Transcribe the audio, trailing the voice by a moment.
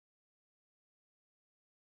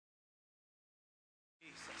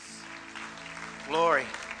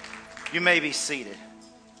You may be seated.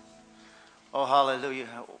 Oh, hallelujah.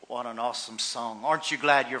 What an awesome song. Aren't you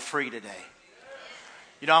glad you're free today?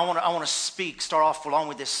 You know, I want to start off along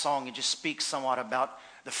with this song and just speak somewhat about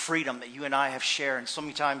the freedom that you and I have shared. And so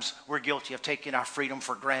many times we're guilty of taking our freedom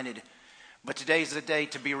for granted. But today's the day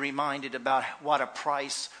to be reminded about what a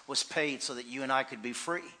price was paid so that you and I could be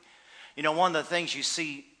free. You know, one of the things you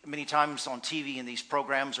see many times on TV in these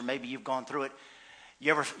programs, or maybe you've gone through it,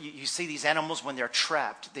 you see these animals when they're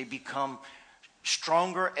trapped, they become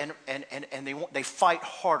stronger and they fight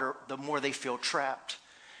harder the more they feel trapped.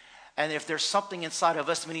 And if there's something inside of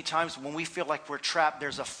us, many times when we feel like we're trapped,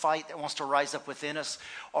 there's a fight that wants to rise up within us,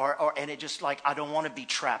 and it just like, I don't want to be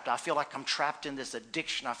trapped. I feel like I'm trapped in this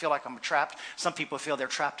addiction. I feel like I'm trapped. Some people feel they're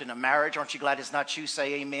trapped in a marriage. Aren't you glad it's not you?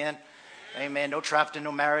 Say amen. Amen. No trapped in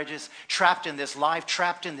no marriages, trapped in this life,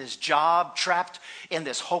 trapped in this job, trapped in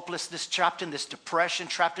this hopelessness, trapped in this depression,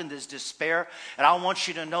 trapped in this despair. And I want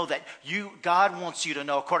you to know that God wants you to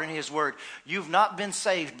know, according to his word, you've not been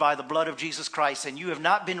saved by the blood of Jesus Christ, and you have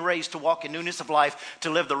not been raised to walk in newness of life, to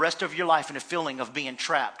live the rest of your life in a feeling of being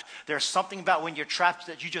trapped. There's something about when you're trapped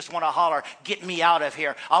that you just want to holler, get me out of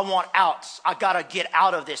here. I want out. I got to get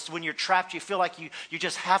out of this. When you're trapped, you feel like you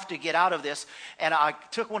just have to get out of this. And I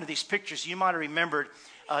took one of these pictures. You might have remembered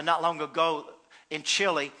not long ago in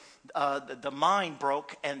Chile, the mine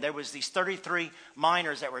broke, and there was these 33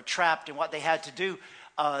 miners that were trapped. And what they had to do,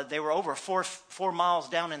 they were over 4 miles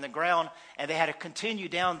down in the ground, and they had to continue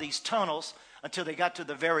down these tunnels until they got to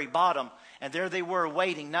the very bottom. And there they were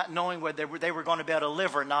waiting, not knowing whether they were going to be able to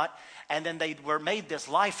live or not. And then they were made this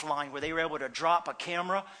lifeline where they were able to drop a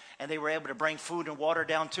camera, and they were able to bring food and water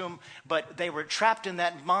down to them. But they were trapped in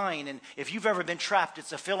that mine. And if you've ever been trapped,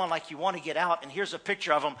 it's a feeling like you want to get out. And here's a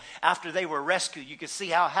picture of them after they were rescued. You can see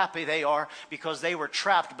how happy they are because they were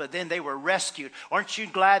trapped, but then they were rescued. Aren't you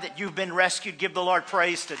glad that you've been rescued? Give the Lord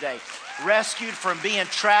praise today. Rescued from being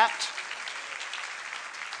trapped.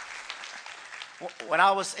 When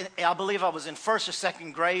I believe I was in first or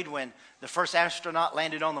second grade when the first astronaut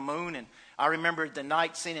landed on the moon, and I remember the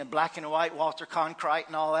night scene in black and white, Walter Cronkite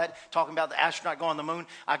and all that, talking about the astronaut going on the moon.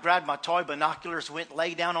 I grabbed my toy binoculars, went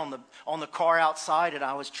lay down on the car outside, and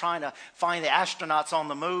I was trying to find the astronauts on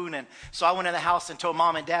the moon. And so I went in the house and told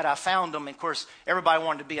Mom and Dad I found them. And of course, everybody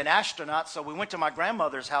wanted to be an astronaut, so we went to my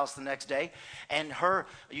grandmother's house the next day, and her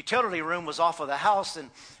utility room was off of the house, and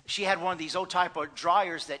she had one of these old type of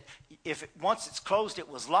dryers that once it's closed, it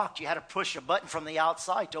was locked. You had to push a button from the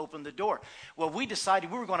outside to open the door. Well, we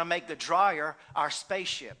decided we were going to make the dryer our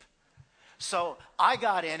spaceship. So I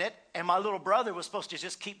got in it, and my little brother was supposed to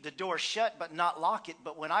just keep the door shut but not lock it.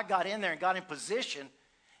 But when I got in there and got in position,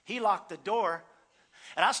 he locked the door,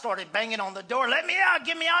 and I started banging on the door. Let me out.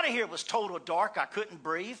 Get me out of here. It was total dark. I couldn't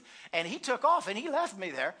breathe. And he took off, and he left me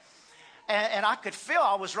there. And I could feel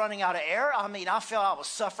I was running out of air. I mean, I felt I was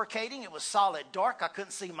suffocating. It was solid dark. I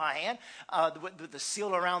couldn't see my hand with the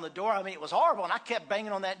seal around the door. I mean, it was horrible. And I kept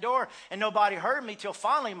banging on that door, and nobody heard me till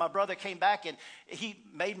finally my brother came back, and he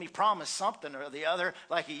made me promise something or the other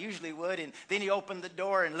like he usually would. And then he opened the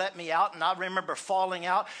door and let me out. And I remember falling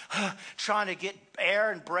out, trying to get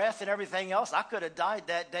air and breath and everything else. I could have died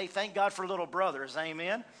that day. Thank God for little brothers.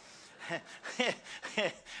 Amen.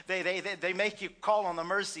 They make you call on the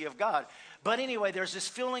mercy of God. But anyway, there's this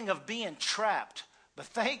feeling of being trapped. But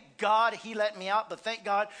thank God he let me out. But thank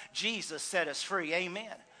God Jesus set us free.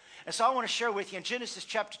 Amen. And so I want to share with you in Genesis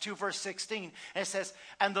chapter 2, verse 16. And it says,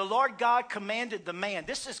 and the Lord God commanded the man.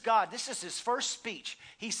 This is God. This is his first speech.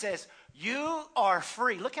 He says, you are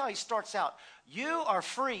free. Look how he starts out. You are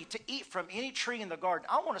free to eat from any tree in the garden.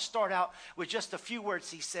 I want to start out with just a few words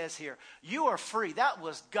he says here. You are free. That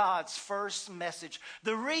was God's first message.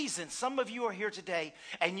 The reason some of you are here today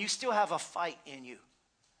and you still have a fight in you,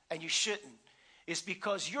 and you shouldn't, is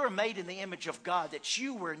because you're made in the image of God, that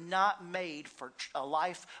you were not made for a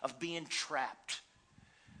life of being trapped.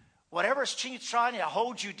 Whatever's trying to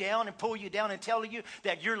hold you down and pull you down and tell you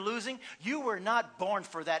that you're losing, you were not born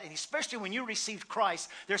for that. And especially when you received Christ,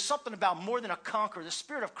 there's something about more than a conqueror. The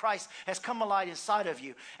Spirit of Christ has come alive inside of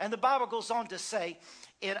you. And the Bible goes on to say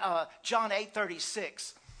in John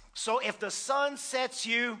 8:36, so if the Son sets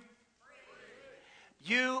you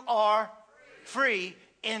free, you are free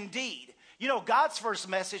indeed. You know, God's first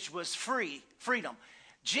message was freedom.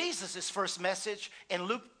 Jesus' first message in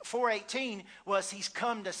Luke 4:18 was he's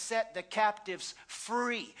come to set the captives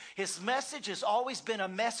free. His message has always been a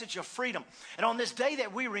message of freedom. And on this day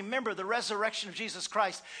that we remember the resurrection of Jesus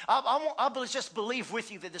Christ, I just believe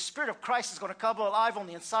with you that the Spirit of Christ is going to come alive on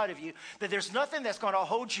the inside of you, that there's nothing that's going to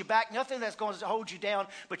hold you back, nothing that's going to hold you down,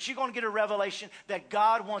 but you're going to get a revelation that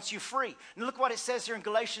God wants you free. And look what it says here in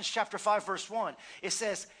Galatians chapter 5, verse 1. It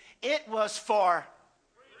says, It was for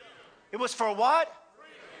what?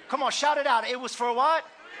 Come on, shout it out. It was for what?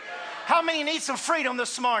 How many need some freedom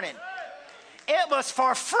this morning? It was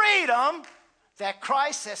for freedom that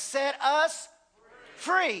Christ has set us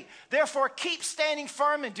free. Therefore, keep standing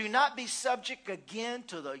firm and do not be subject again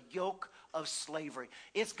to the yoke of slavery.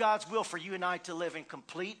 It's God's will for you and I to live in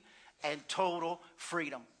complete and total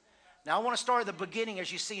freedom. Now, I want to start at the beginning,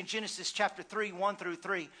 as you see in Genesis chapter 3, 1 through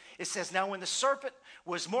 3. It says, now when the serpent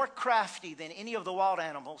was more crafty than any of the wild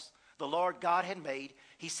animals the Lord God had made,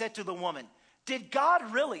 he said to the woman, did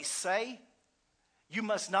God really say you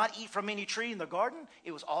must not eat from any tree in the garden?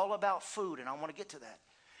 It was all about food, and I want to get to that.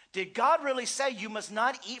 Did God really say you must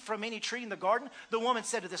not eat from any tree in the garden? The woman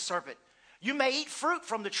said to the serpent, you may eat fruit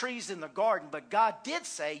from the trees in the garden, but God did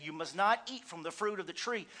say you must not eat from the fruit of the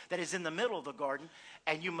tree that is in the middle of the garden,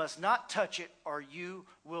 and you must not touch it or you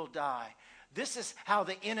will die. This is how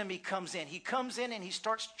the enemy comes in. He comes in and he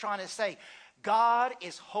starts trying to say, God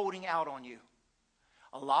is holding out on you.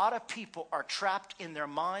 A lot of people are trapped in their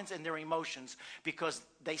minds and their emotions because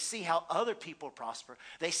they see how other people prosper.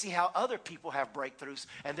 They see how other people have breakthroughs,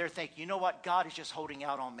 and they're thinking, you know what? God is just holding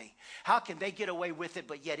out on me. How can they get away with it,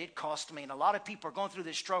 but yet it cost me? And a lot of people are going through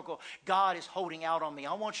this struggle. God is holding out on me.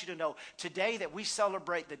 I want you to know today that we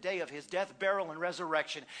celebrate the day of his death, burial, and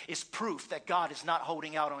resurrection is proof that God is not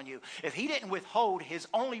holding out on you. If he didn't withhold his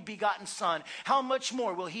only begotten son, how much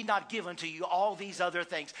more will he not give unto you all these other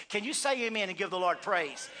things? Can you say amen and give the Lord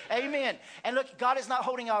praise? Amen. And look, God is not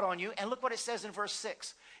holding out on you. And look what it says in verse 6.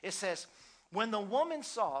 It says, when the woman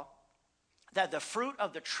saw that the fruit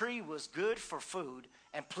of the tree was good for food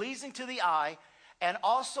and pleasing to the eye and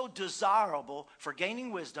also desirable for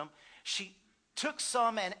gaining wisdom, she took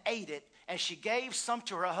some and ate it, and she gave some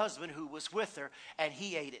to her husband who was with her, and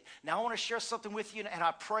he ate it. Now I want to share something with you, and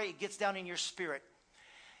I pray it gets down in your spirit.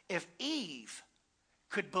 If Eve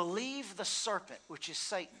could believe the serpent, which is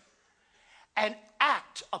Satan, and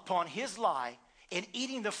act upon his lie in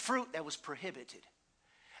eating the fruit that was prohibited,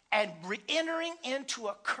 and entering into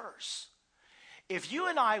a curse. If you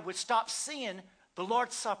and I would stop seeing the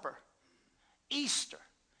Lord's Supper, Easter,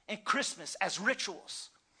 and Christmas as rituals,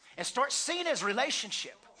 and start seeing it as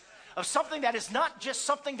relationship of something that is not just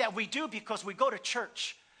something that we do because we go to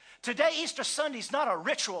church. Today, Easter Sunday is not a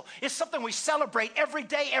ritual. It's something we celebrate every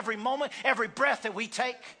day, every moment, every breath that we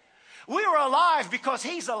take. We are alive because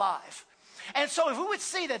he's alive. And so if we would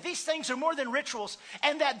see that these things are more than rituals,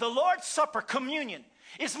 and that the Lord's Supper, communion,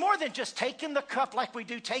 it's more than just taking the cup like we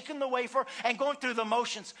do, taking the wafer and going through the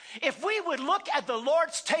motions. If we would look at the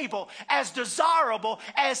Lord's table as desirable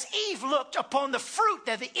as Eve looked upon the fruit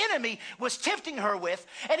that the enemy was tempting her with,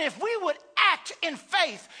 and if we would act in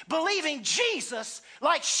faith, believing Jesus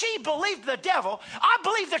like she believed the devil, I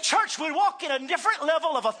believe the church would walk in a different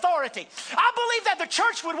level of authority. I believe that the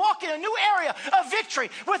church would walk in a new area of victory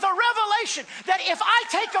with a revelation that if I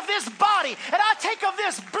take of this body and I take of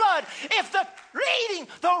this blood, if the eating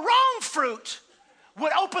the wrong fruit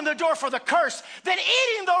would open the door for the curse, then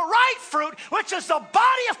eating the right fruit, which is the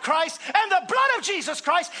body of Christ and the blood of Jesus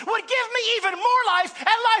Christ, would give me even more life and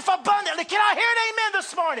life abundantly. Can I hear an amen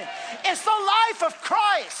this morning? It's the life of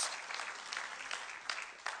Christ.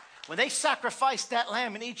 When they sacrificed that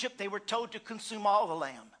lamb in Egypt, they were told to consume all the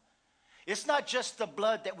lamb. It's not just the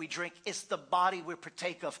blood that we drink, it's the body we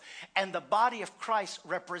partake of. And the body of Christ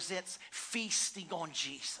represents feasting on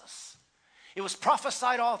Jesus. It was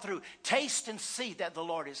prophesied all through, taste and see that the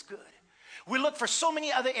Lord is good. We look for so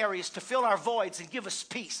many other areas to fill our voids and give us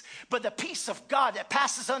peace. But the peace of God that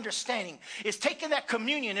passes understanding is taking that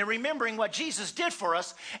communion and remembering what Jesus did for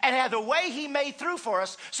us and had the way he made through for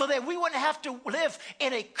us so that we wouldn't have to live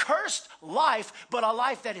in a cursed life, but a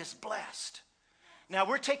life that is blessed. Now,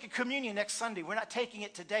 we're taking communion next Sunday. We're not taking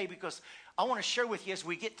it today because I want to share with you as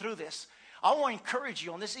we get through this. I want to encourage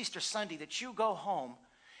you on this Easter Sunday that you go home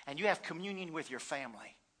and you have communion with your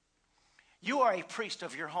family. You are a priest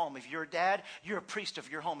of your home. If you're a dad, you're a priest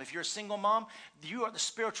of your home. If you're a single mom, you are the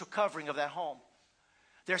spiritual covering of that home.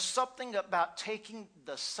 There's something about taking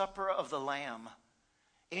the supper of the Lamb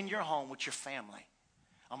in your home with your family.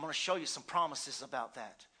 I'm going to show you some promises about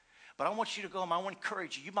that. But I want you to go home. I want to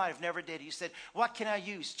encourage you. You might have never did. You said, what can I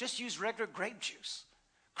use? Just use regular grape juice,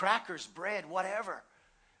 crackers, bread, whatever.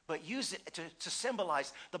 But use it to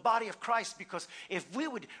symbolize the body of Christ, because if we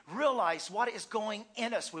would realize what is going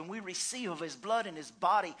in us when we receive of his blood and his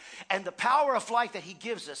body and the power of life that he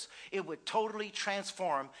gives us, it would totally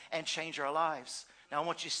transform and change our lives. Now I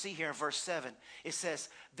want you to see here in verse 7, it says,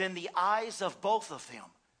 then the eyes of both of them.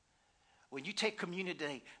 When you take communion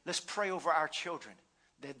today, let's pray over our children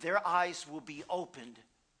that their eyes will be opened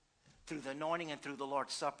through the anointing and through the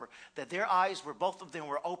Lord's Supper, that their eyes were, both of them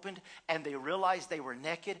were opened, and they realized they were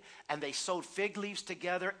naked, and they sewed fig leaves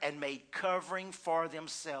together and made covering for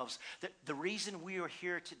themselves. The reason we are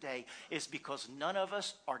here today is because none of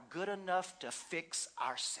us are good enough to fix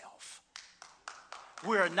ourselves.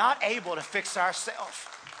 We are not able to fix ourselves.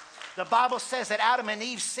 The Bible says that Adam and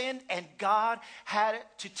Eve sinned, and God had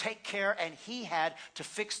to take care, and he had to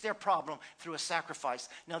fix their problem through a sacrifice.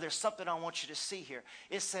 Now, there's something I want you to see here.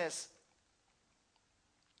 It says,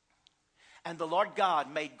 and the Lord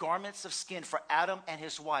God made garments of skin for Adam and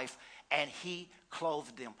his wife, and he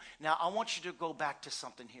clothed them. Now, I want you to go back to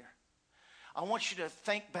something here. I want you to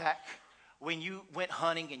think back when you went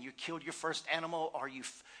hunting and you killed your first animal, or you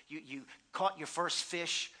caught your first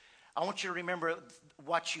fish. I want you to remember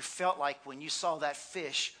what you felt like when you saw that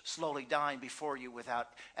fish slowly dying before you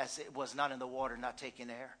as it was not in the water, not taking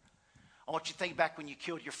air. I want you to think back when you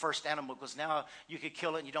killed your first animal, because now you could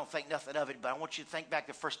kill it and you don't think nothing of it. But I want you to think back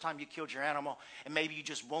the first time you killed your animal, and maybe you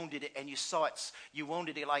just wounded it and you saw it. You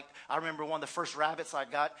wounded it like, I remember one of the first rabbits I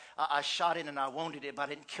got, I shot it and I wounded it, but I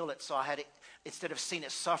didn't kill it. So I had it, instead of seeing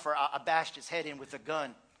it suffer, I bashed its head in with a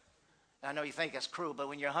gun. I know you think that's cruel, but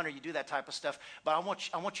when you're a hunter, you do that type of stuff. But I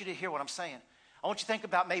want you to hear what I'm saying. I want you to think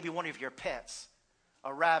about maybe one of your pets,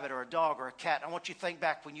 a rabbit or a dog or a cat. I want you to think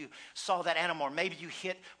back when you saw that animal, or maybe you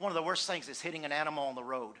hit, one of the worst things is hitting an animal on the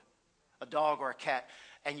road, a dog or a cat,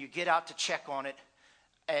 and you get out to check on it,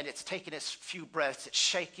 and it's taking its few breaths, it's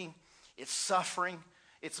shaking, it's suffering,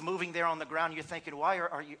 it's moving there on the ground. You're thinking, why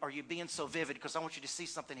are you being so vivid? Because I want you to see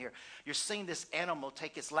something here. You're seeing this animal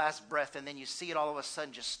take its last breath, and then you see it all of a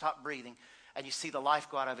sudden just stop breathing, and you see the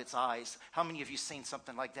life go out of its eyes. How many of you seen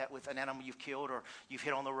something like that with an animal you've killed or you've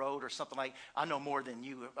hit on the road or something like? I know more than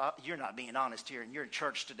you. You're not being honest here, and you're in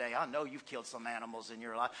church today. I know you've killed some animals in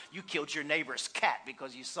your life. You killed your neighbor's cat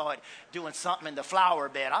because you saw it doing something in the flower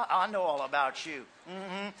bed. I know all about you.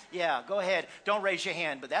 Yeah, go ahead. Don't raise your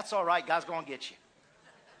hand, but that's all right. God's going to get you.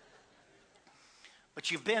 But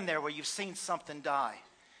you've been there where you've seen something die.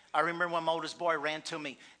 I remember when my oldest boy ran to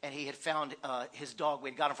me, and he had found his dog. We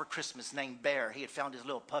had got him for Christmas named Bear. He had found his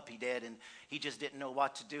little puppy dead, and he just didn't know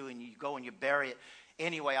what to do, and you go and you bury it.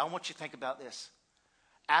 Anyway, I want you to think about this.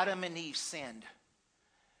 Adam and Eve sinned,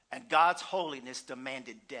 and God's holiness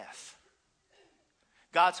demanded death.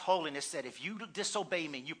 God's holiness said, if you disobey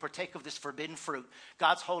me, you partake of this forbidden fruit,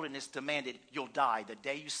 God's holiness demanded you'll die. The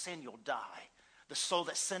day you sin, you'll die. The soul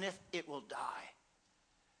that sinneth, it will die.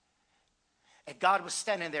 And God was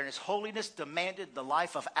standing there, and his holiness demanded the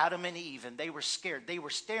life of Adam and Eve, and they were scared. They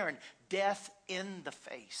were staring death in the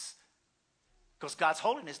face because God's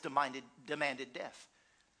holiness demanded death.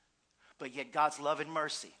 But yet God's love and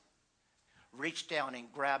mercy reached down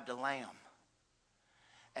and grabbed a lamb.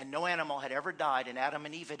 And no animal had ever died, and Adam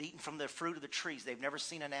and Eve had eaten from the fruit of the trees. They've never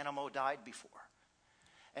seen an animal died before.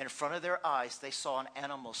 And in front of their eyes, they saw an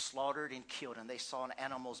animal slaughtered and killed, and they saw an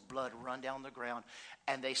animal's blood run down the ground.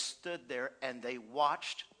 And they stood there, and they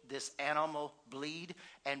watched this animal bleed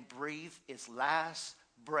and breathe its last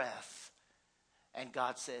breath. And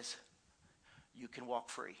God says, you can walk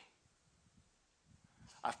free.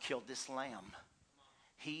 I've killed this lamb.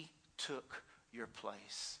 He took your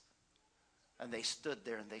place. And they stood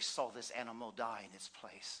there, and they saw this animal die in its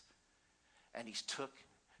place. And he took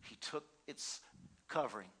its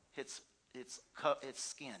covering, its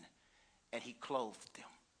skin, and he clothed them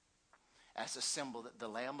as a symbol that the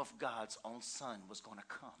Lamb of God's own Son was going to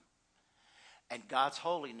come. And God's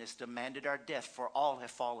holiness demanded our death, for all have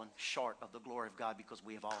fallen short of the glory of God because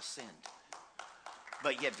we have all sinned.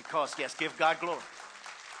 But yet give God glory.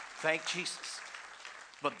 Thank Jesus.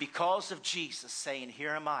 But because of Jesus saying,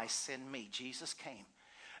 here am I, send me, Jesus came.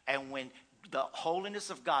 And when the holiness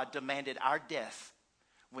of God demanded our death,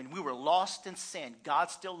 when we were lost in sin, God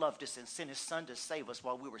still loved us and sent his Son to save us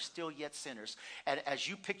while we were still yet sinners. And as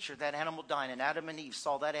you picture that animal dying, and Adam and Eve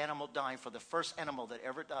saw that animal dying for the first animal that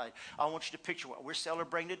ever died, I want you to picture what we're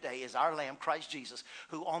celebrating today is our Lamb, Christ Jesus,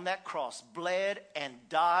 who on that cross bled and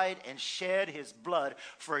died and shed his blood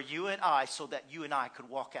for you and I so that you and I could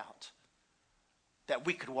walk out. That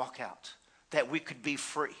we could walk out. That we could be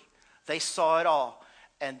free. They saw it all,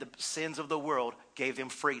 and the sins of the world gave them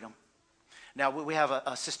freedom. Now, we have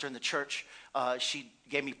a sister in the church. She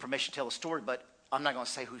gave me permission to tell a story, but I'm not going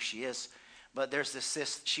to say who she is. But there's this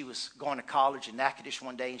sis, she was going to college in Natchitoches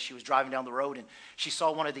one day, and she was driving down the road, and she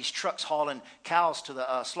saw one of these trucks hauling cows to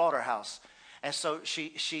the slaughterhouse. And so she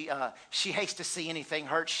hates to see anything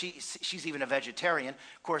hurt. She's even a vegetarian.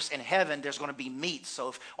 Of course, in heaven, there's going to be meat. So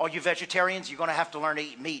if all you vegetarians, you're going to have to learn to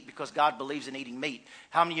eat meat because God believes in eating meat.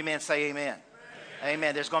 How many of you men say amen?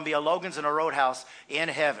 Amen. There's going to be a Logan's and a Roadhouse in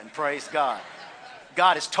heaven. Praise God.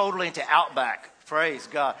 God is totally into Outback. Praise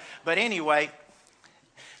God. But anyway,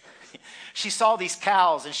 she saw these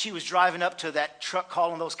cows, and she was driving up to that truck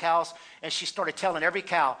calling those cows, and she started telling every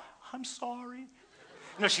cow, I'm sorry.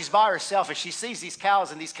 You know, she's by herself, and she sees these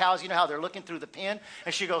cows, and these cows, you know how they're looking through the pen,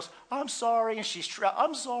 and she goes, I'm sorry, and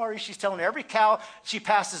I'm sorry. She's telling every cow she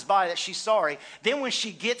passes by that she's sorry. Then when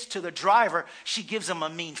she gets to the driver, she gives him a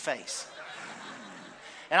mean face.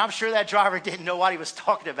 And I'm sure that driver didn't know what he was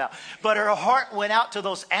talking about. But her heart went out to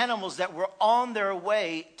those animals that were on their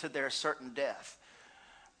way to their certain death.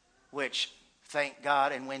 Which, thank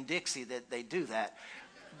God, and Winn-Dixie that they do that.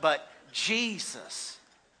 But Jesus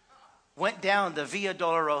went down the Via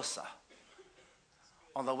Dolorosa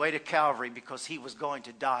on the way to Calvary because he was going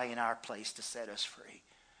to die in our place to set us free.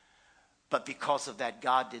 But because of that,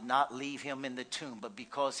 God did not leave him in the tomb. But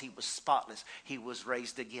because he was spotless, he was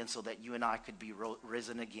raised again so that you and I could be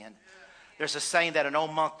risen again. There's a saying that an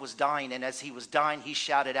old monk was dying, and as he was dying, he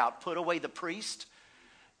shouted out, put away the priest,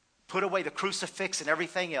 put away the crucifix and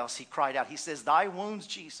everything else. He cried out. He says, thy wounds,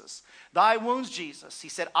 Jesus. Thy wounds, Jesus. He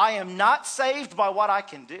said, I am not saved by what I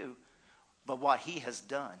can do, but what he has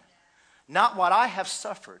done. Not what I have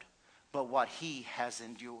suffered, but what he has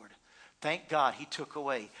endured. Thank God he took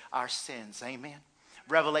away our sins. Amen.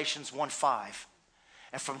 Revelations 1:5.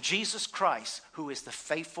 And from Jesus Christ, who is the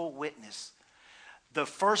faithful witness, the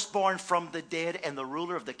firstborn from the dead and the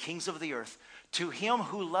ruler of the kings of the earth, to him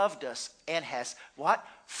who loved us and has, what?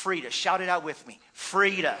 Freed us. Shout it out with me.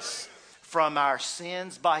 Freed us from our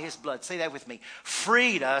sins by his blood. Say that with me.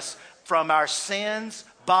 Freed us from our sins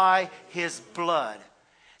by his blood.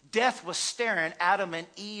 Death was staring Adam and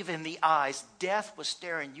Eve in the eyes. Death was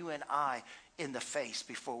staring you and I in the face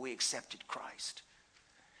before we accepted Christ.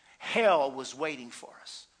 Hell was waiting for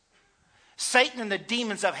us. Satan and the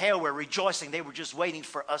demons of hell were rejoicing. They were just waiting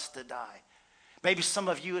for us to die. Maybe some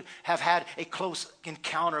of you have had a close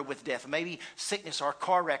encounter with death. Maybe sickness or a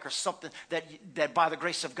car wreck or something that by the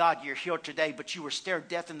grace of God you're here today, but you were stared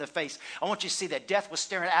death in the face. I want you to see that death was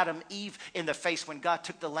staring Adam and Eve in the face when God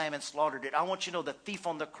took the lamb and slaughtered it. I want you to know the thief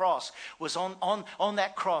on the cross was on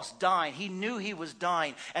that cross dying. He knew he was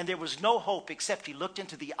dying, and there was no hope except he looked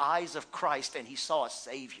into the eyes of Christ and he saw a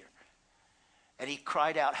Savior. And he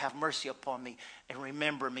cried out, have mercy upon me and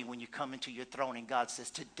remember me when you come into your throne. And God says,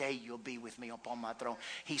 today you'll be with me upon my throne.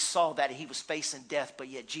 He saw that he was facing death, but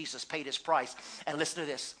yet Jesus paid his price. And listen to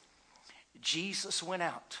this. Jesus went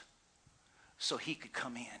out so he could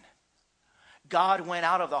come in. God went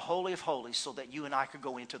out of the Holy of Holies so that you and I could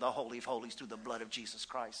go into the Holy of Holies through the blood of Jesus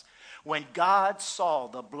Christ. When God saw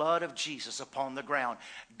the blood of Jesus upon the ground,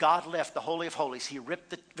 God left the Holy of Holies. He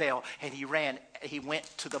ripped the veil and he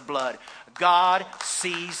went to the blood. God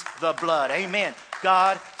sees the blood. Amen.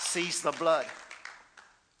 God sees the blood.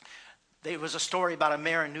 There was a story about a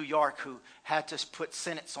mayor in New York who had to put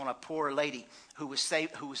sentence on a poor lady who was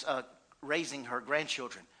raising her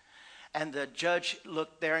grandchildren. And the judge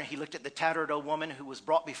looked there, and he looked at the tattered old woman who was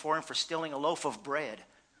brought before him for stealing a loaf of bread.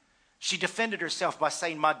 She defended herself by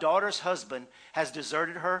saying, my daughter's husband has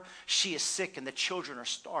deserted her. She is sick, and the children are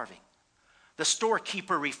starving. The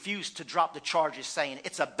storekeeper refused to drop the charges, saying,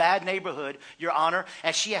 it's a bad neighborhood, Your Honor,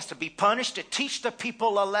 and she has to be punished to teach the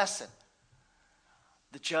people a lesson.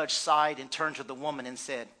 The judge sighed and turned to the woman and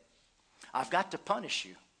said, I've got to punish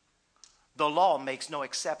you. The law makes no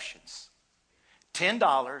exceptions.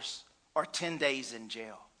 $10 or 10 days in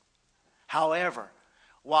jail. However,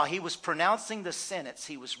 while he was pronouncing the sentence,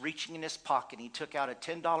 he was reaching in his pocket. He took out a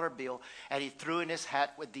 $10 bill and he threw in his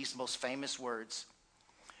hat with these most famous words.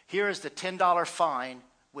 Here is the $10 fine,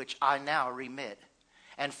 which I now remit.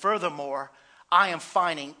 And furthermore, I am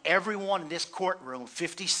fining everyone in this courtroom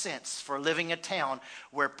 50 cents for living in a town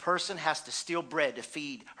where a person has to steal bread to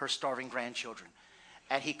feed her starving grandchildren.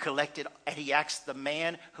 And he asked the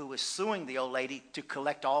man who was suing the old lady to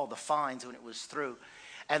collect all the fines when it was through.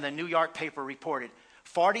 And the New York paper reported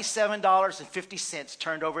 $47.50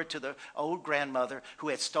 turned over to the old grandmother who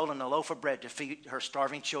had stolen a loaf of bread to feed her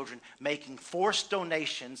starving children, making forced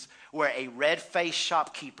donations where a red-faced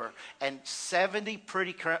shopkeeper and 70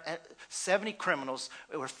 criminals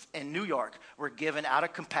in New York were given out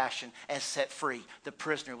of compassion and set free. The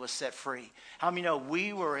prisoner was set free. How many know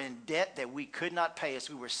we were in debt that we could not pay as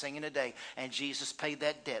we were singing today, and Jesus paid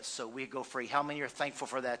that debt so we go free? How many are thankful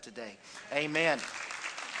for that today? Amen.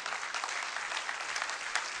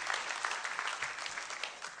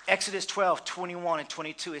 Exodus 12, 21 and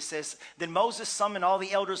 22, it says, Then Moses summoned all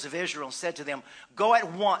the elders of Israel and said to them, Go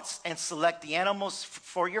at once and select the animals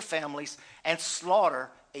for your families and slaughter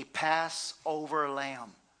a Passover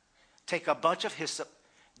lamb. Take a bunch of hyssop,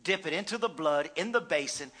 dip it into the blood in the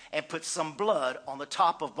basin, and put some blood on the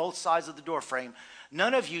top of both sides of the door frame.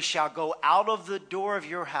 None of you shall go out of the door of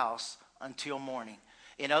your house until morning.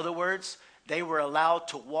 In other words, they were allowed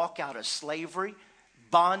to walk out of slavery,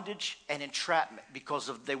 bondage, and entrapment because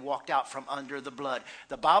they walked out from under the blood.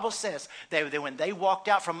 The Bible says that when they walked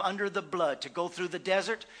out from under the blood to go through the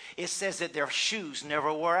desert, it says that their shoes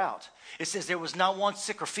never wore out. It says there was not one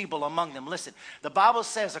sick or feeble among them. Listen, the Bible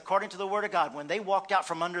says, according to the Word of God, when they walked out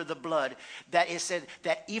from under the blood, that it said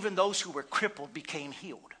that even those who were crippled became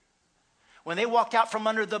healed. When they walked out from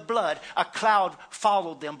under the blood, a cloud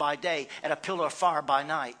followed them by day and a pillar of fire by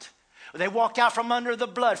night. They walked out from under the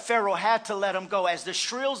blood. Pharaoh had to let them go as the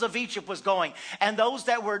shrills of Egypt was going. And those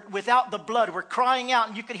that were without the blood were crying out.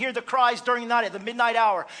 And you could hear the cries during the night at the midnight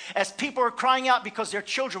hour as people were crying out because their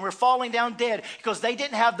children were falling down dead because they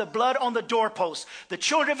didn't have the blood on the doorpost. The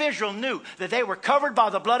children of Israel knew that they were covered by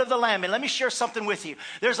the blood of the Lamb. And let me share something with you.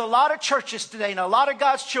 There's a lot of churches today and a lot of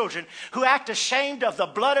God's children who act ashamed of the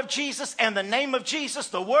blood of Jesus and the name of Jesus,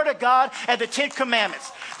 the Word of God, and the 10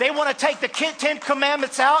 Commandments. They want to take the 10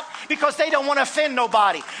 Commandments out because they don't want to offend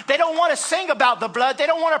nobody. They don't want to sing about the blood. They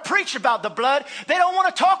don't want to preach about the blood. They don't want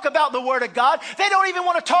to talk about the Word of God. They don't even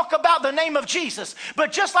want to talk about the name of Jesus.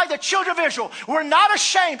 But just like the children of Israel were not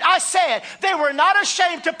ashamed, I said they were not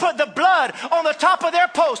ashamed to put the blood on the top of their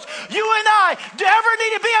post. You and I never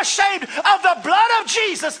need to be ashamed of the blood of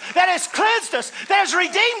Jesus that has cleansed us, that has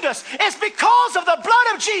redeemed us. It's because of the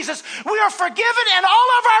blood of Jesus we are forgiven, and all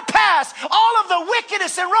of our past, all of the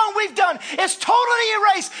wickedness and wrong we've done is totally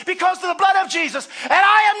erased because of the blood of Jesus. And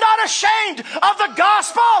I am not ashamed of the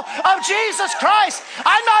gospel of Jesus Christ.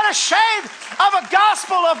 I'm not ashamed of a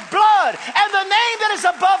gospel of blood and the name that is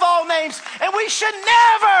above all names. And we should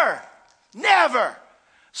never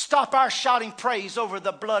stop our shouting praise over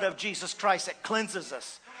the blood of Jesus Christ that cleanses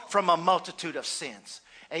us from a multitude of sins.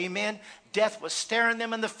 Amen. Death was staring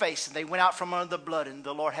them in the face, and they went out from under the blood, and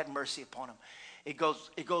the Lord had mercy upon them. It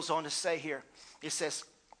goes on to say here, it says,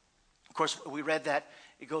 of course, we read that.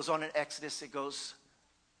 It goes on in Exodus, it goes,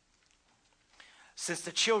 since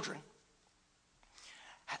the children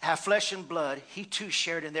have flesh and blood, he too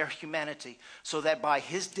shared in their humanity, so that by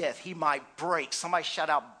his death he might break. Somebody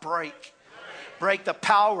shout out, break. Break the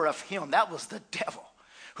power of him. That was the devil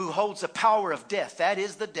who holds the power of death. That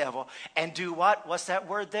is the devil. And do what? What's that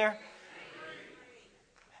word there?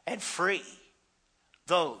 And free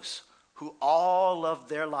those who all of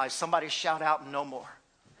their lives. Somebody shout out, no more.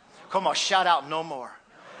 Come on, shout out, no more.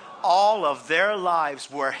 All of their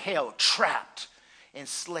lives were held, trapped in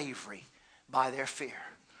slavery by their fear.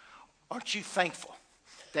 Aren't you thankful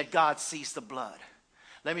that God sees the blood?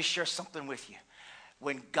 Let me share something with you.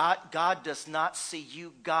 When God does not see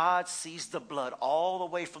you, God sees the blood all the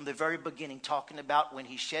way from the very beginning, talking about when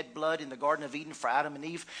he shed blood in the Garden of Eden for Adam and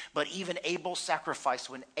Eve, but even Abel's sacrifice.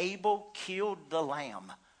 When Abel killed the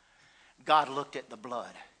lamb, God looked at the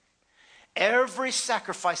blood. Every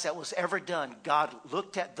sacrifice that was ever done, God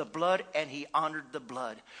looked at the blood and he honored the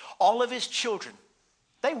blood. All of his children,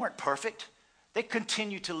 they weren't perfect. They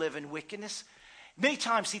continued to live in wickedness. Many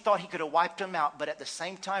times he thought he could have wiped them out, but at the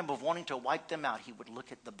same time of wanting to wipe them out, he would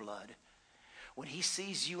look at the blood. When he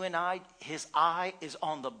sees you and I, his eye is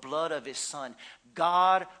on the blood of his son.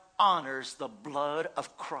 God honors the blood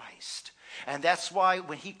of Christ. And that's why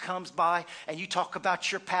when he comes by and you talk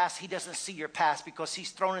about your past, he doesn't see your past because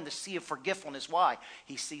he's thrown in the sea of forgetfulness. Why?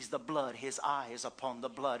 He sees the blood. His eye is upon the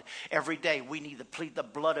blood. Every day we need to plead the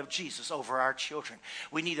blood of Jesus over our children.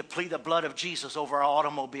 We need to plead the blood of Jesus over our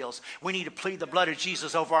automobiles. We need to plead the blood of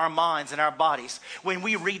Jesus over our minds and our bodies. When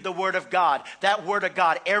we read the Word of God, that Word of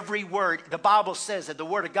God, every word, the Bible says that the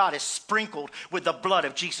Word of God is sprinkled with the blood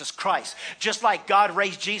of Jesus Christ. Just like God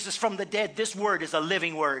raised Jesus from the dead, this Word is a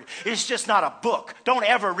living Word. It's just not a book. Don't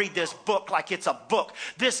ever read this book like it's a book.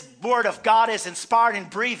 This Word of God is inspired and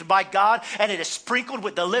breathed by God, and it is sprinkled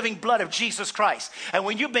with the living blood of Jesus Christ. And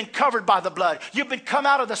when you've been covered by the blood, you've been come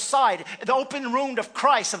out of the side, the open wound of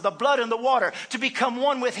Christ, of the blood and the water, to become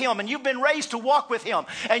one with him, and you've been raised to walk with him,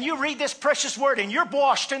 and you read this precious Word, and you're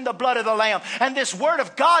washed in the blood of the Lamb, and this Word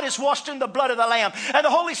of God is washed in the blood of the Lamb, and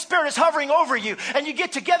the Holy Spirit is hovering over you, and you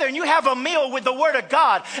get together and you have a meal with the Word of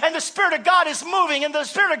God, and the Spirit of God is moving, and the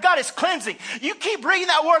Spirit of God is cleansing. You keep reading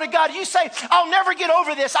that Word of God. You say, I'll never get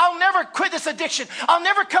over this. I'll never quit this addiction. I'll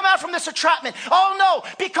never come out from this entrapment. Oh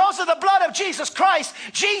no, because of the blood of Jesus Christ,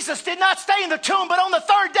 Jesus did not stay in the tomb, but on the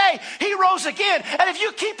third day, he rose again. And if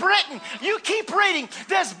you keep reading,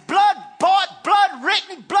 this blood blood-bought,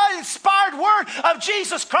 blood-written, blood-inspired word of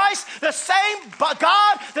Jesus Christ, the same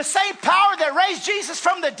God, the same power that raised Jesus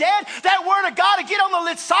from the dead, that word of God to get on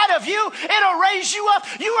the inside of you, it'll raise you up.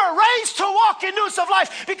 You are raised to walk in newness of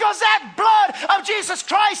life because that blood of Jesus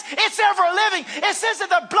Christ, it's ever living. It says that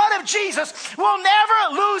the blood of Jesus will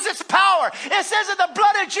never lose its power. It says that the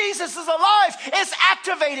blood of Jesus is alive, it's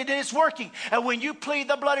activated, and it's working. And when you plead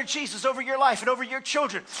the blood of Jesus over your life and over your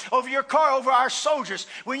children, over your car, over our soldiers,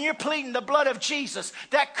 when you're pleading the blood of Jesus,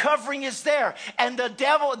 that covering is there. And the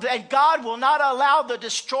devil, and God will not allow the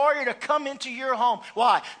destroyer to come into your home.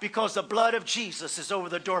 Why? Because the blood of Jesus is over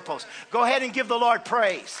the doorpost. Go ahead and give the Lord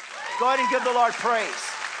praise. Go ahead and give the Lord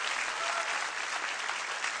praise.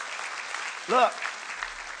 Look,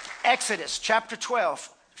 Exodus chapter 12,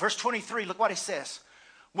 verse 23, look what it says.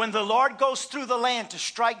 When the Lord goes through the land to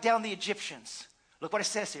strike down the Egyptians, look what it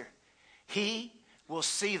says here. He will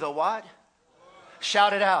see the what?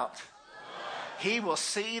 Shout it out. He will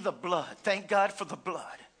see the blood. Thank God for the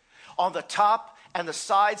blood. On the top and the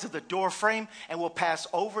sides of the door frame, and will pass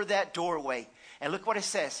over that doorway. And look what it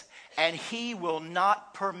says. And he will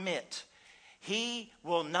not permit. He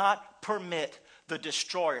will not permit the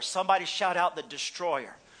destroyer. Somebody shout out the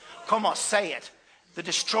destroyer. Come on, say it. The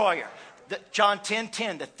destroyer. John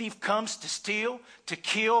 10:10, the thief comes to steal, to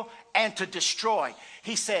kill, and to destroy.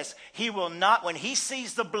 He says he will not, when he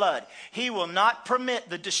sees the blood, he will not permit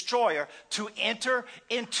the destroyer to enter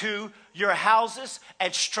into your houses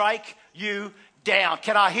and strike you down.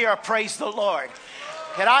 Can I hear a praise the Lord?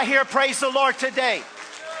 Can I hear praise the Lord today?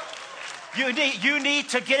 You need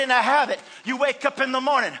to get in a habit. You wake up in the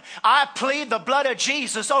morning. I plead the blood of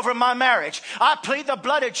Jesus over my marriage. I plead the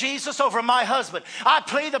blood of Jesus over my husband. I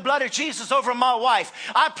plead the blood of Jesus over my wife.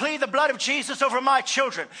 I plead the blood of Jesus over my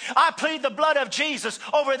children. I plead the blood of Jesus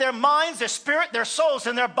over their minds, their spirit, their souls,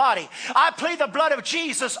 and their body. I plead the blood of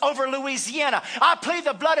Jesus over Louisiana. I plead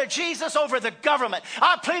the blood of Jesus over the government.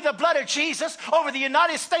 I plead the blood of Jesus over the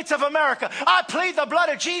United States of America. I plead the blood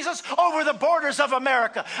of Jesus over the borders of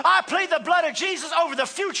America. I plead the blood of Jesus over the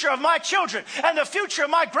future of my children and the future of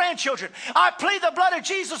my grandchildren. I plead the blood of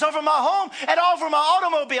Jesus over my home and over my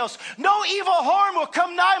automobiles. No evil harm will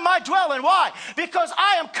come nigh my dwelling. Why? Because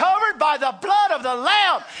I am covered by the blood of the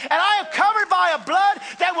Lamb, and I am covered by a blood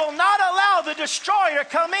that will not allow the destroyer to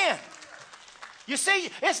come in. You see,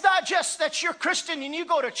 it's not just that you're Christian and you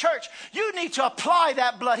go to church. You need to apply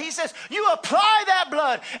that blood. He says, you apply that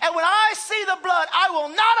blood, and when I see the blood, I will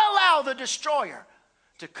not allow the destroyer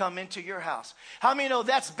to come into your house. How many know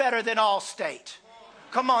that's better than Allstate?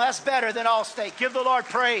 Come on, that's better than Allstate. Give the Lord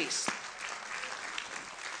praise.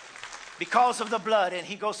 Because of the blood. And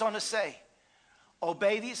he goes on to say,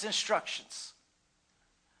 obey these instructions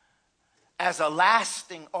as a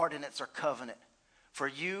lasting ordinance or covenant for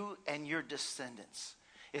you and your descendants.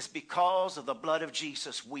 It's because of the blood of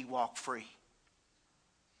Jesus we walk free.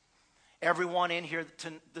 Everyone in here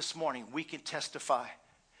this morning, we can testify.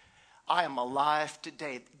 I am alive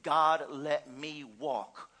today. God let me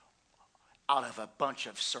walk out of a bunch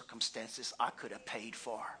of circumstances I could have paid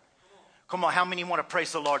for. Come on, how many want to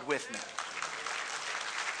praise the Lord with me?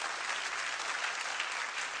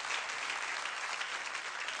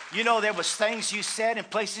 You know, there was things you said and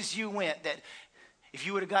places you went that if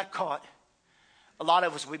you would have got caught, a lot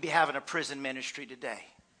of us would be having a prison ministry today.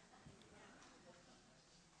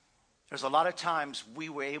 There's a lot of times we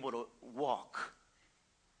were able to walk.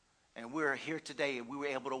 And we're here today and we were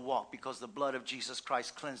able to walk because the blood of Jesus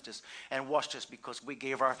Christ cleansed us and washed us because we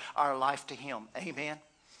gave our life to him. Amen.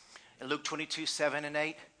 In Luke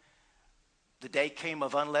 22:7-8, the day came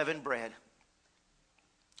of unleavened bread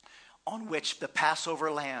on which the Passover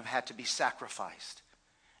lamb had to be sacrificed.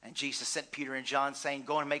 And Jesus sent Peter and John saying,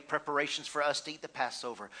 go and make preparations for us to eat the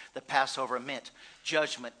Passover. The Passover meant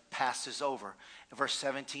judgment passes over. And verse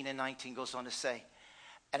 17 and 19 goes on to say,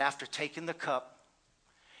 and after taking the cup,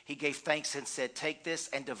 he gave thanks and said, take this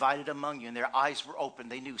and divide it among you. And their eyes were open.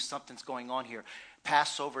 They knew something's going on here.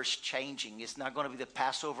 Passover's changing. It's not going to be the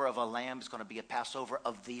Passover of a lamb. It's going to be a Passover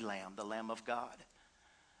of the Lamb of God.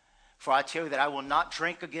 For I tell you that I will not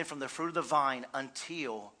drink again from the fruit of the vine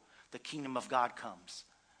until the kingdom of God comes.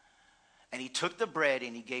 And he took the bread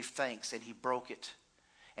and he gave thanks and he broke it.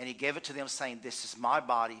 And he gave it to them saying, this is my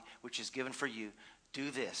body which is given for you. Do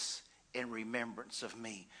this in remembrance of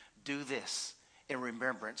me. Do this in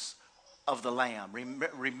remembrance of the Lamb.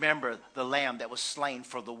 Remember the Lamb that was slain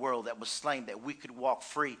for the world, that was slain that we could walk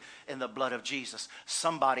free in the blood of Jesus.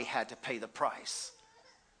 Somebody had to pay the price.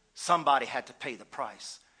 Somebody had to pay the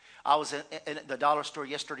price. I was in the dollar store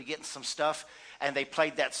yesterday getting some stuff, and they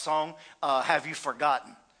played that song, Have You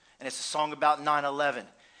Forgotten? And it's a song about 9/11.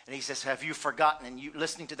 And he says, have you forgotten? And you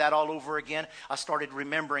listening to that all over again, I started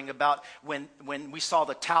remembering about when we saw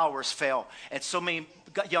the towers fell. And so many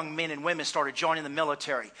young men and women started joining the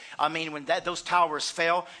military. I mean, when those towers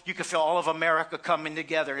fell, you could feel all of America coming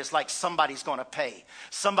together. It's like somebody's going to pay.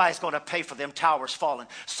 Somebody's going to pay for them towers falling.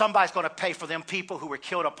 Somebody's going to pay for them people who were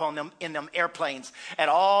killed upon them in them airplanes. And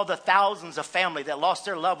all the thousands of family that lost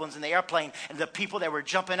their loved ones in the airplane. And the people that were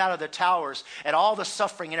jumping out of the towers. And all the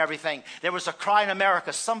suffering and everything. There was a cry in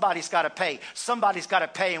America, somebody's got to pay. Somebody's got to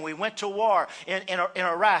pay. And we went to war in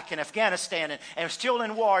Iraq and Afghanistan. And still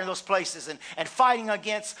in war in those places. And fighting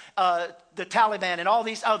against the Taliban and all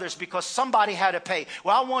these others because somebody had to pay.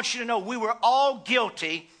 Well, I want you to know we were all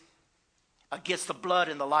guilty against the blood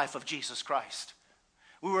and the life of Jesus Christ.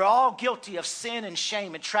 We were all guilty of sin and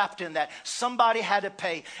shame and trapped in that. Somebody had to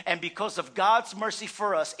pay. And because of God's mercy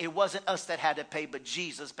for us, it wasn't us that had to pay, but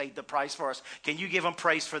Jesus paid the price for us. Can you give him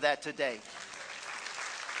praise for that today?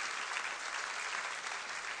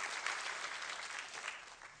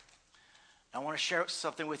 I want to share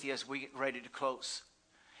something with you as we get ready to close.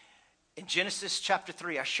 In Genesis chapter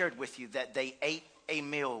 3, I shared with you that they ate a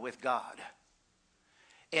meal with God.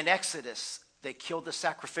 In Exodus, they killed the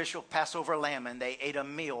sacrificial Passover lamb and they ate a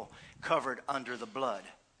meal covered under the blood.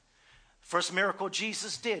 First miracle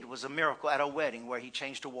Jesus did was a miracle at a wedding where he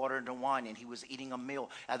changed the water into wine and he was eating a meal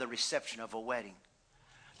at the reception of a wedding.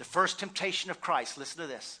 The first temptation of Christ, listen to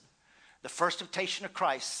this. The first temptation of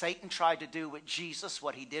Christ, Satan tried to do with Jesus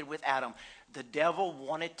what he did with Adam. The devil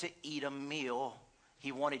wanted to eat a meal.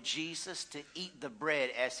 He wanted Jesus to eat the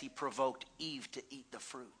bread as he provoked Eve to eat the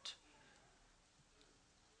fruit.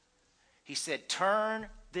 He said, turn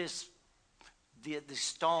the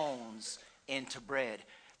stones into bread.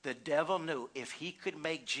 The devil knew if he could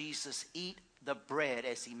make Jesus eat the bread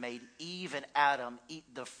as he made Eve and Adam eat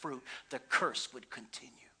the fruit, the curse would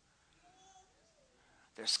continue.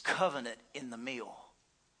 There's covenant in the meal.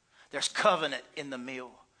 There's covenant in the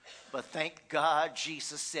meal. But thank God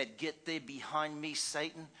Jesus said, get thee behind me,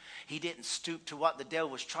 Satan. He didn't stoop to what the devil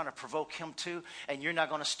was trying to provoke him to. And you're not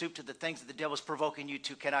going to stoop to the things that the devil's provoking you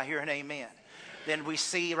to. Can I hear an amen? Then we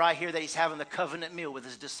see right here that he's having the covenant meal with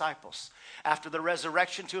his disciples. After the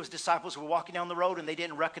resurrection, two of his disciples were walking down the road and they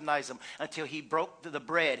didn't recognize him until he broke the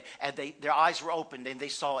bread and their eyes were opened and they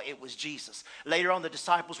saw it was Jesus. Later on, the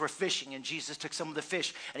disciples were fishing and Jesus took some of the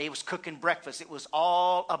fish and he was cooking breakfast. It was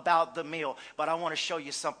all about the meal. But I want to show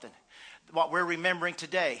you something. What we're remembering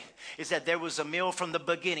today is that there was a meal from the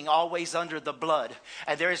beginning, always under the blood.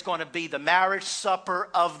 And there is going to be the marriage supper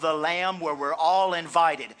of the Lamb where we're all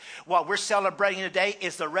invited. What we're celebrating today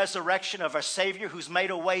is the resurrection of our Savior who's made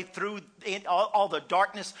a way through all the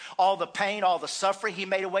darkness, all the pain, all the suffering. He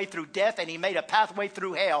made a way through death and he made a pathway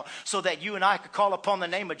through hell so that you and I could call upon the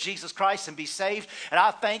name of Jesus Christ and be saved. And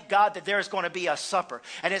I thank God that there's going to be a supper.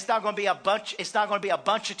 And it's not going to be a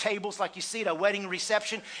bunch of tables like you see at a wedding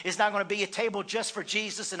reception. It's not going to be a table just for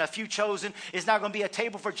Jesus and a few chosen. It's not going to be a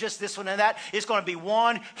table for just this one and that. It's going to be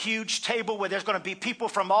one huge table where there's going to be people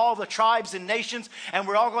from all the tribes and nations, and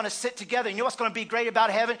we're all going to sit together. And you know what's going to be great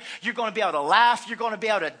about heaven? You're going to be able to laugh. You're going to be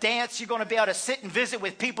able to dance. You're going to be able to sit and visit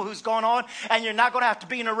with people who's gone on, and you're not going to have to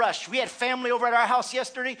be in a rush. We had family over at our house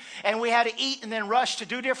yesterday, and we had to eat and then rush to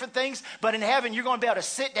do different things. But in heaven, you're going to be able to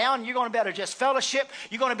sit down. You're going to be able to just fellowship.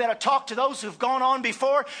 You're going to be able to talk to those who've gone on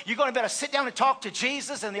before. You're going to be able to sit down and talk to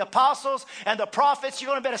Jesus and the apostles and the prophets. You're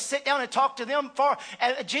going to be able to sit down and talk to them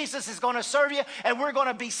and Jesus is going to serve you, and we're going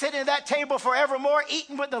to be sitting at that table forevermore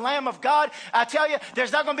eating with the Lamb of God. I tell you,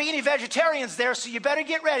 there's not going to be any vegetarians there, so you better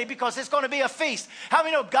get ready because it's going to be a feast. How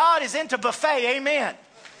many know God is into buffet? Amen.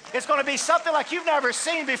 It's going to be something like you've never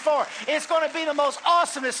seen before. It's going to be the most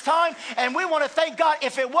awesomest time, and we want to thank God.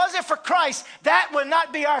 If it wasn't for Christ, that would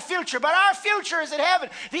not be our future, but our future is in heaven.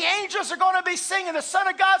 The angels are going to be singing. The Son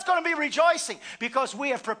of God's going to be rejoicing because we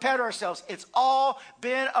have prepared ourselves. It's all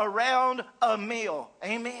been around a meal.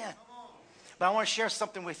 Amen. But I want to share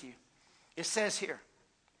something with you. It says here,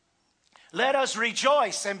 let us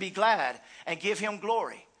rejoice and be glad and give him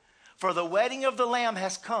glory, for the wedding of the Lamb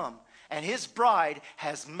has come, and his bride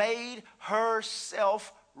has made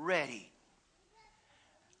herself ready.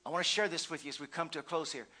 I want to share this with you as we come to a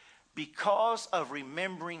close here. Because of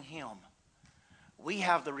remembering him, we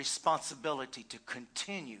have the responsibility to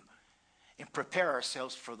continue and prepare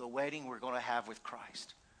ourselves for the wedding we're going to have with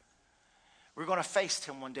Christ. We're going to face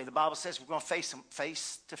him one day. The Bible says we're going to face him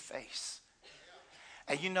face to face.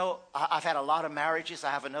 And you know, I've had a lot of marriages. I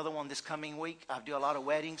have another one this coming week. I do a lot of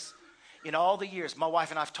weddings. In all the years, my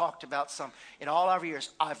wife and I have talked about some. In all our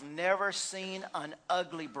years, I've never seen an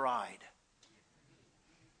ugly bride.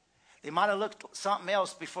 They might have looked something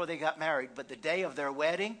else before they got married, but the day of their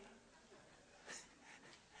wedding,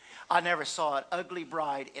 I never saw an ugly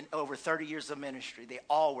bride in over 30 years of ministry. They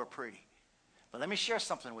all were pretty. But let me share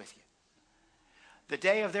something with you. The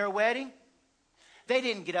day of their wedding, they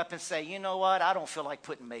didn't get up and say, you know what, I don't feel like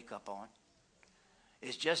putting makeup on.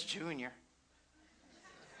 It's just Junior.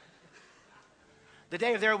 The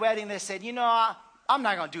day of their wedding, they said, you know, I'm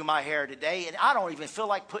not going to do my hair today, and I don't even feel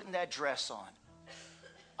like putting that dress on.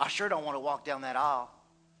 I sure don't want to walk down that aisle.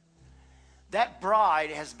 That bride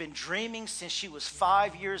has been dreaming since she was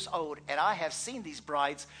 5 years old, and I have seen these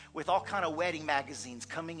brides with all kind of wedding magazines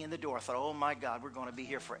coming in the door. I thought, oh my God, we're going to be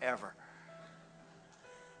here forever.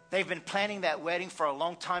 They've been planning that wedding for a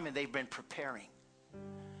long time, and they've been preparing.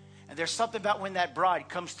 And there's something about when that bride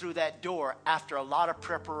comes through that door after a lot of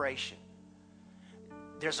preparation.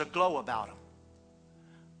 There's a glow about them.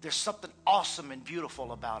 There's something awesome and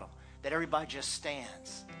beautiful about them that everybody just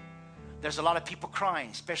stands. There's a lot of people crying,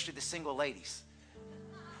 especially the single ladies.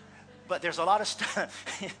 But there's a lot of stuff.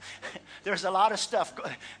 There's a lot of stuff.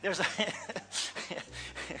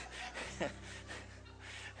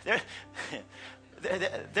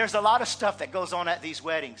 There's a lot of stuff that goes on at these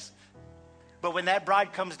weddings. But when that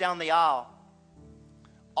bride comes down the aisle,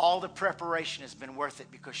 all the preparation has been worth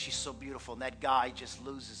it because she's so beautiful, and that guy just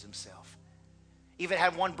loses himself. Even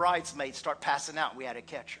had one bridesmaid start passing out. We had to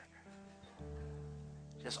catch her.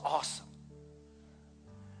 Just awesome.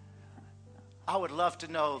 I would love to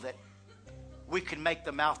know that we can make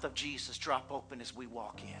the mouth of Jesus drop open as we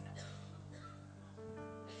walk in.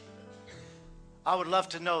 I would love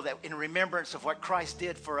to know that in remembrance of what Christ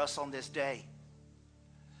did for us on this day,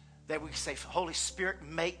 that we can say, Holy Spirit,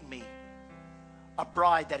 make me a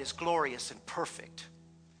bride that is glorious and perfect.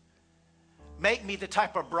 Make me the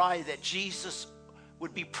type of bride that Jesus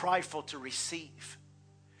would be prideful to receive.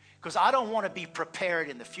 Because I don't want to be prepared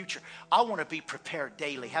in the future. I want to be prepared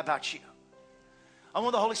daily. How about you? I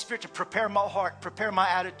want the Holy Spirit to prepare my heart, prepare my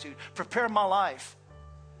attitude, prepare my life,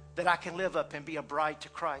 that I can live up and be a bride to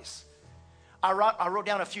Christ. I wrote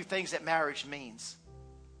down a few things that marriage means.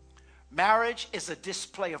 Marriage is a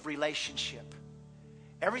display of relationship.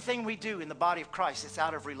 Everything we do in the body of Christ is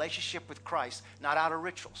out of relationship with Christ, not out of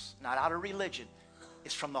rituals, not out of religion.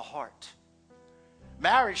 It's from the heart.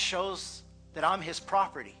 Marriage shows that I'm his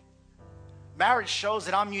property. Marriage shows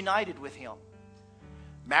that I'm united with him.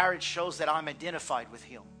 Marriage shows that I'm identified with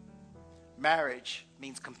him. Marriage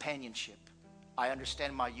means companionship. I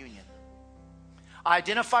understand my union. I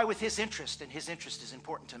identify with his interest, and his interest is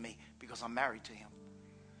important to me because I'm married to him.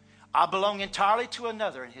 I belong entirely to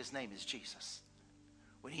another, and his name is Jesus.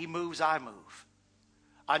 When he moves, I move.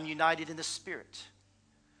 I'm united in the Spirit.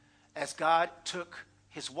 As God took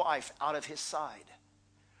his wife out of his side,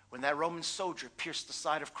 when that Roman soldier pierced the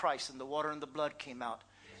side of Christ and the water and the blood came out,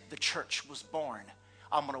 the church was born.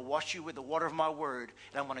 I'm going to wash you with the water of my word,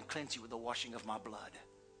 and I'm going to cleanse you with the washing of my blood.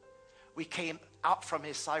 We came out from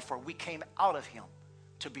his side, for we came out of him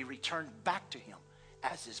to be returned back to him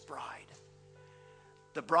as his bride.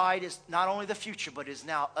 The bride is not only the future, but is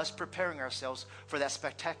now us preparing ourselves for that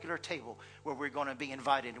spectacular table where we're going to be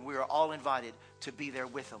invited, and we are all invited to be there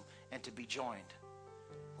with him and to be joined.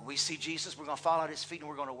 When we see Jesus, we're going to fall at his feet and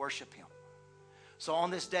we're going to worship him. So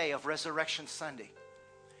on this day of Resurrection Sunday,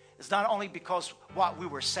 it's not only because what we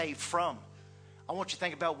were saved from. I want you to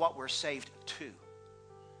think about what we're saved to.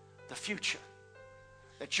 The future.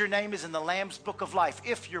 That your name is in the Lamb's book of life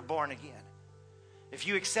if you're born again. If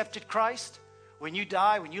you accepted Christ, when you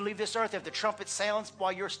die, when you leave this earth, if the trumpet sounds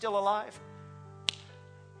while you're still alive,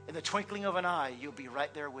 in the twinkling of an eye, you'll be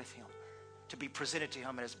right there with him to be presented to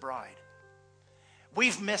him as bride.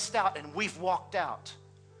 We've missed out and we've walked out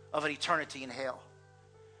of an eternity in hell.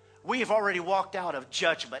 We have already walked out of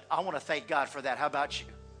judgment. I want to thank God for that. How about you?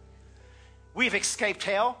 We've escaped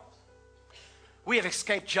hell. We have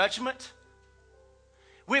escaped judgment.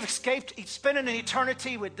 We've escaped spending an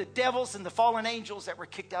eternity with the devils and the fallen angels that were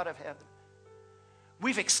kicked out of heaven.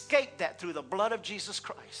 We've escaped that through the blood of Jesus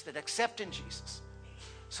Christ and accepting Jesus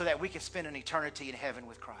so that we can spend an eternity in heaven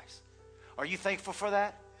with Christ. Are you thankful for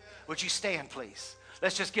that? Would you stand, please?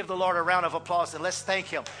 Let's just give the Lord a round of applause and let's thank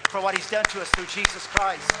him for what he's done to us through Jesus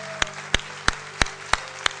Christ.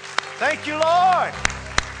 Thank you, Lord.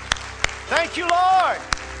 Thank you, Lord.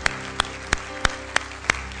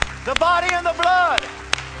 The body and the blood.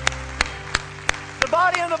 The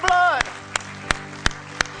body and the blood.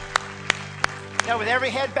 Now with every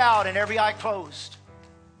head bowed and every eye closed,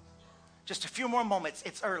 just a few more moments.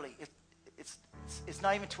 It's early. It's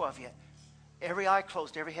not even 12 yet. Every eye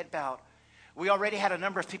closed, every head bowed. We already had a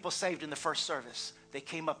number of people saved in the first service. They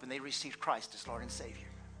came up and they received Christ as Lord and Savior.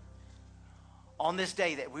 On this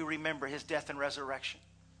day that we remember his death and resurrection,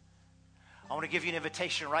 I want to give you an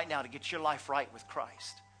invitation right now to get your life right with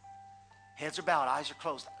Christ. Heads are bowed, eyes are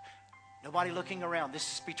closed. Nobody looking around.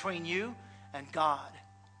 This is between you and God.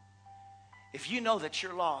 If you know that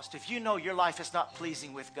you're lost, if you know your life is not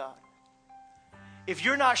pleasing with God, if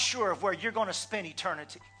you're not sure of where you're going to spend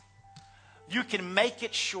eternity, you can make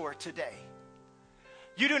it sure today.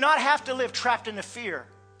 You do not have to live trapped in the fear,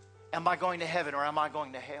 am I going to heaven or am I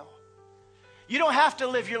going to hell? You don't have to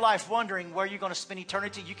live your life wondering where you're going to spend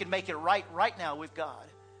eternity. You can make it right now with God.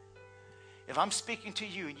 If I'm speaking to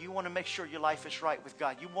you and you want to make sure your life is right with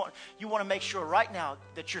God, you want to make sure right now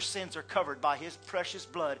that your sins are covered by His precious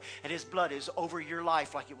blood, and His blood is over your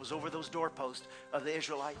life like it was over those doorposts of the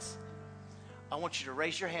Israelites. I want you to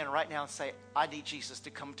raise your hand right now and say, I need Jesus to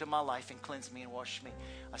come into my life and cleanse me and wash me.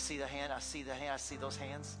 I see the hand, I see the hand, I see those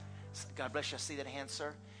hands. God bless you, I see that hand,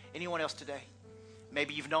 sir. Anyone else today?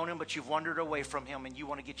 Maybe you've known Him, but you've wandered away from Him and you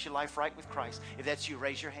want to get your life right with Christ. If that's you,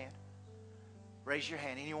 raise your hand. Raise your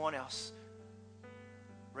hand. Anyone else?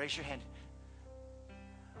 Raise your hand.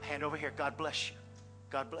 Hand over here. God bless you.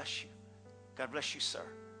 God bless you. God bless you, sir.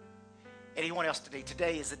 Anyone else today?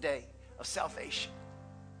 Today is the day of salvation.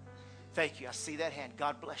 Thank you. I see that hand.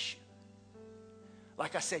 God bless you.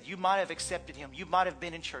 Like I said, you might have accepted Him. You might have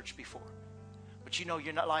been in church before. But you know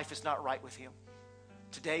your life is not right with Him.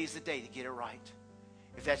 Today is the day to get it right.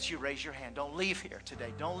 If that's you, raise your hand. Don't leave here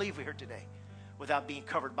today. Don't leave here today without being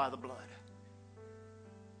covered by the blood.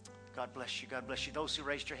 God bless you. God bless you. Those who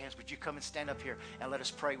raised your hands, would you come and stand up here and let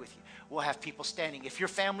us pray with you? We'll have people standing. If your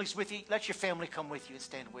family's with you, let your family come with you and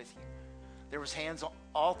stand with you. There was hands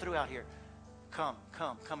all throughout here. Come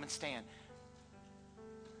and stand.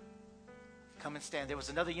 Come and stand. There was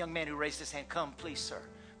another young man who raised his hand. Come, please, sir.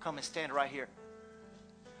 Come and stand right here.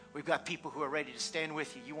 We've got people who are ready to stand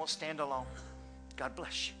with you. You won't stand alone. God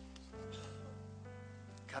bless you.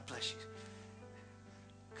 God bless you.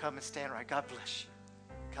 Come and stand right. God bless you.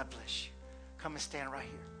 God bless you. Come and stand right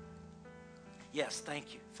here. Yes,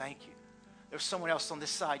 thank you. Thank you. There's someone else on this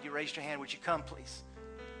side. You raised your hand. Would you come, please?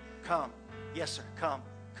 Come. Yes, sir. Come.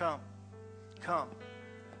 Come. Come.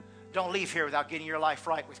 Don't leave here without getting your life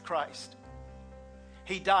right with Christ.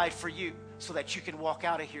 He died for you so that you can walk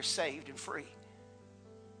out of here saved and free.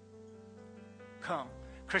 Come.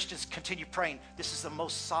 Christians, continue praying. This is the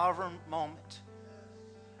most sovereign moment.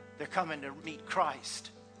 They're coming to meet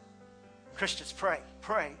Christ. Christians, pray.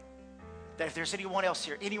 That if there's anyone else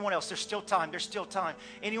here, there's still time.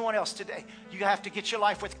 Anyone else today, you have to get your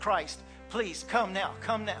life with Christ. Please, come now.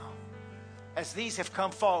 As these have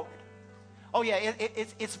come forward. Oh yeah,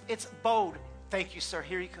 it's bold. Thank you, sir.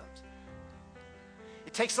 Here he comes.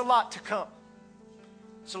 It takes a lot to come.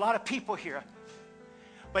 There's a lot of people here.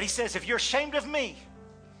 But he says, if you're ashamed of me,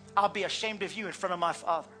 I'll be ashamed of you in front of my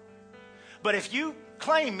Father. But if you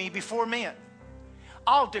claim me before men,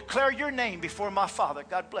 I'll declare your name before my Father.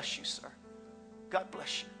 God bless you, sir. God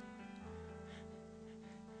bless you.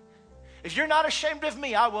 If you're not ashamed of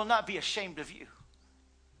me, I will not be ashamed of you.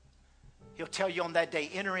 He'll tell you on that day,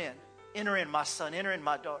 enter in, my son, enter in,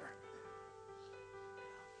 my daughter.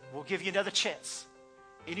 We'll give you another chance.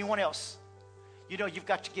 Anyone else? You know you've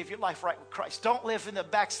got to give your life right with Christ. Don't live in the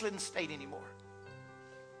backslidden state anymore.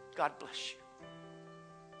 God bless you.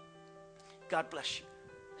 God bless you.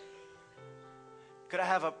 Could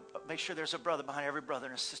I make sure there's a brother behind every brother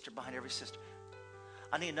and a sister behind every sister?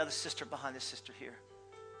 I need another sister behind this sister here.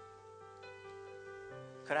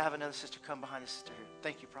 Could I have another sister come behind this sister here?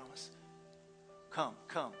 Thank you, Promise. Come.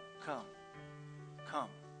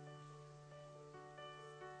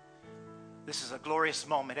 This is a glorious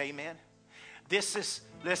moment, amen? This is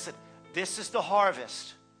the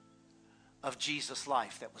harvest of Jesus'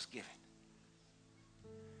 life that was given.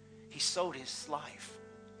 He sowed His life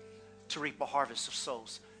to reap a harvest of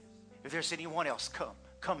souls. If there's anyone else,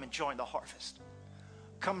 come and join the harvest.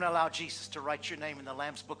 Come and allow Jesus to write your name in the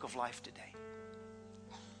Lamb's Book of Life today.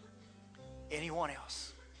 Anyone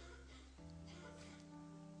else?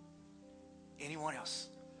 Anyone else?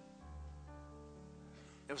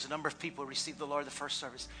 There was a number of people who received the Lord the first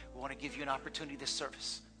service. We want to give you an opportunity this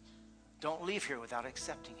service. Don't leave here without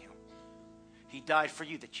accepting Him. He died for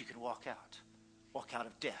you that you can walk out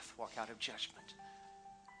of death, walk out of judgment.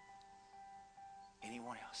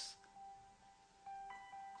 Anyone else?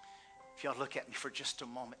 If y'all look at me for just a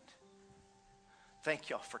moment.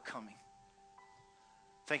 Thank y'all for coming.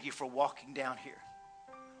 Thank you for walking down here.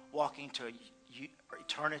 Walking to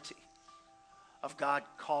eternity of God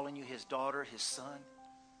calling you His daughter, His son.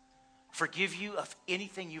 Forgive you of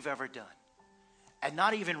anything you've ever done. And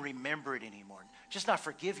not even remember it anymore. Just not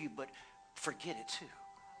forgive you, but forget it too.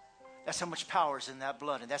 That's how much power is in that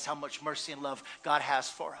blood. And that's how much mercy and love God has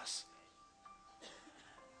for us.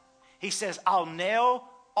 He says, I'll nail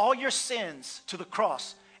all your sins to the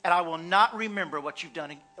cross and I will not remember what you've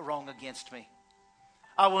done wrong against me.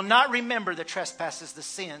 I will not remember the trespasses, the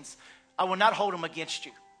sins. I will not hold them against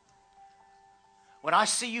you. When I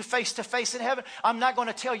see you face to face in heaven, I'm not going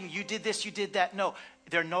to tell you, you did this, you did that. No,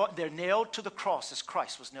 they're nailed to the cross as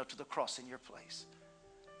Christ was nailed to the cross in your place.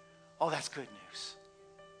 Oh, that's good news.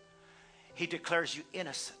 He declares you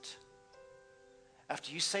innocent.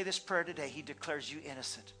 After you say this prayer today, he declares you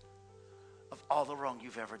innocent of all the wrong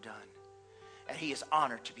you've ever done. And he is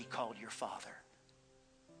honored to be called your Father.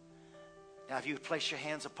 Now, if you would place your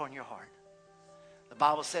hands upon your heart, the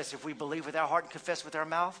Bible says if we believe with our heart and confess with our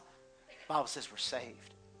mouth, the Bible says we're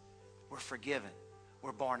saved, we're forgiven,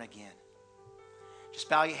 we're born again. Just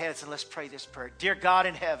bow your heads and let's pray this prayer. Dear God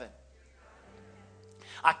in heaven,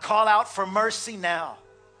 I call out for mercy now.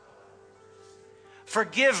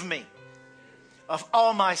 Forgive me of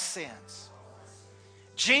all my sins.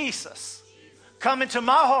 Jesus, come into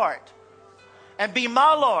my heart and be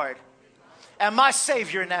my Lord and my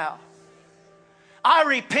Savior now. I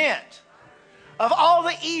repent of all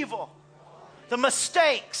the evil, the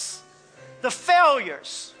mistakes, the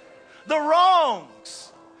failures, the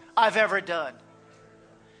wrongs I've ever done.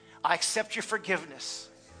 I accept your forgiveness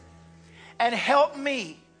and help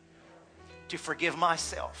me to forgive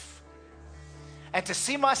myself and to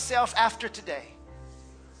see myself after today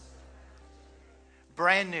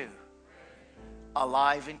brand new,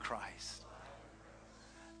 alive in Christ.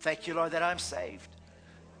 Thank you, Lord, that I'm saved.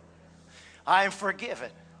 I am forgiven.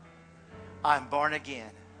 I'm born again.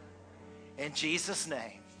 In Jesus'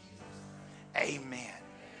 name, amen.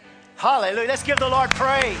 Hallelujah. Let's give the Lord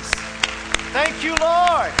praise. Thank you,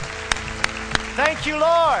 Lord. Thank you,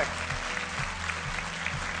 Lord.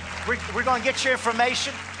 We're going to get your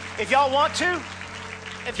information. If y'all want to,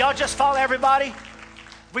 if y'all just follow everybody,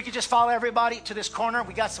 we could just follow everybody to this corner.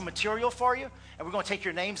 We got some material for you, and we're going to take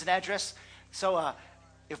your names and address. So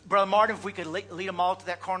if Brother Martin, if we could lead them all to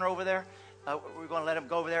that corner over there, we're going to let them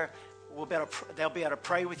go over there. They'll be able to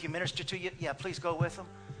pray with you, minister to you. Yeah, please go with them.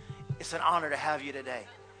 It's an honor to have you today.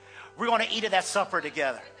 We're going to eat at that supper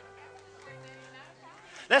together.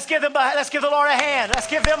 Let's give the Lord a hand. Let's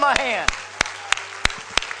give them a hand.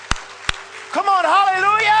 Come on,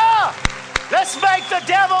 hallelujah. Let's make the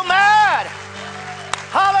devil mad.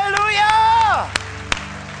 Hallelujah.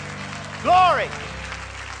 Glory.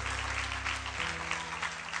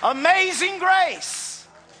 Amazing grace.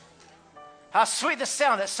 How sweet the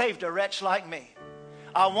sound that saved a wretch like me.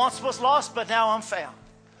 I once was lost, but now I'm found.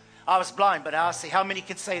 I was blind, but now I see. How many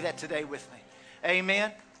can say that today with me?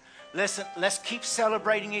 Amen. Listen, let's keep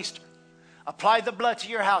celebrating Easter. Apply the blood to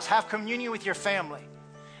your house. Have communion with your family.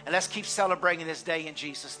 And let's keep celebrating this day in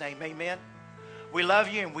Jesus' name. Amen. We love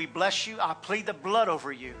you and we bless you. I plead the blood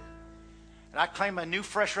over you. And I claim a new,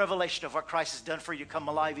 fresh revelation of what Christ has done for you come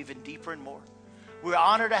alive even deeper and more. We're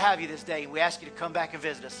honored to have you this day. And we ask you to come back and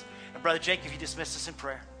visit us. And Brother Jake, if you dismiss us in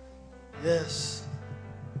prayer. Yes.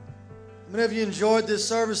 How many of you enjoyed this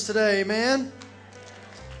service today? Amen.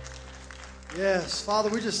 Yes. Father,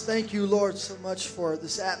 we just thank you, Lord, so much for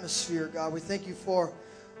this atmosphere, God. We thank you for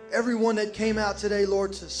everyone that came out today,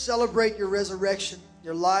 Lord, to celebrate your resurrection,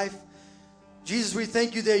 your life. Jesus, we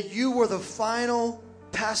thank you that you were the final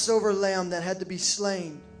Passover lamb that had to be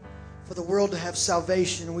slain for the world to have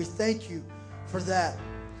salvation. And we thank you for that.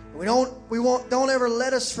 Don't ever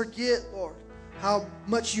let us forget, Lord, how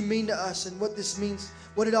much you mean to us and what this means,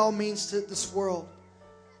 what it all means to this world.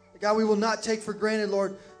 God, we will not take for granted,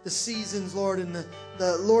 Lord, the seasons, Lord, and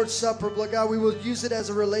the Lord's Supper. But God, we will use it as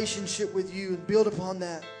a relationship with you and build upon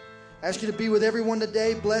that. I ask you to be with everyone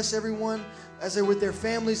today. Bless everyone as they're with their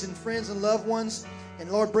families and friends and loved ones.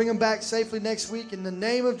 And Lord, bring them back safely next week. In the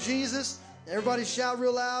name of Jesus, everybody shout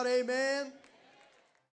real loud, amen.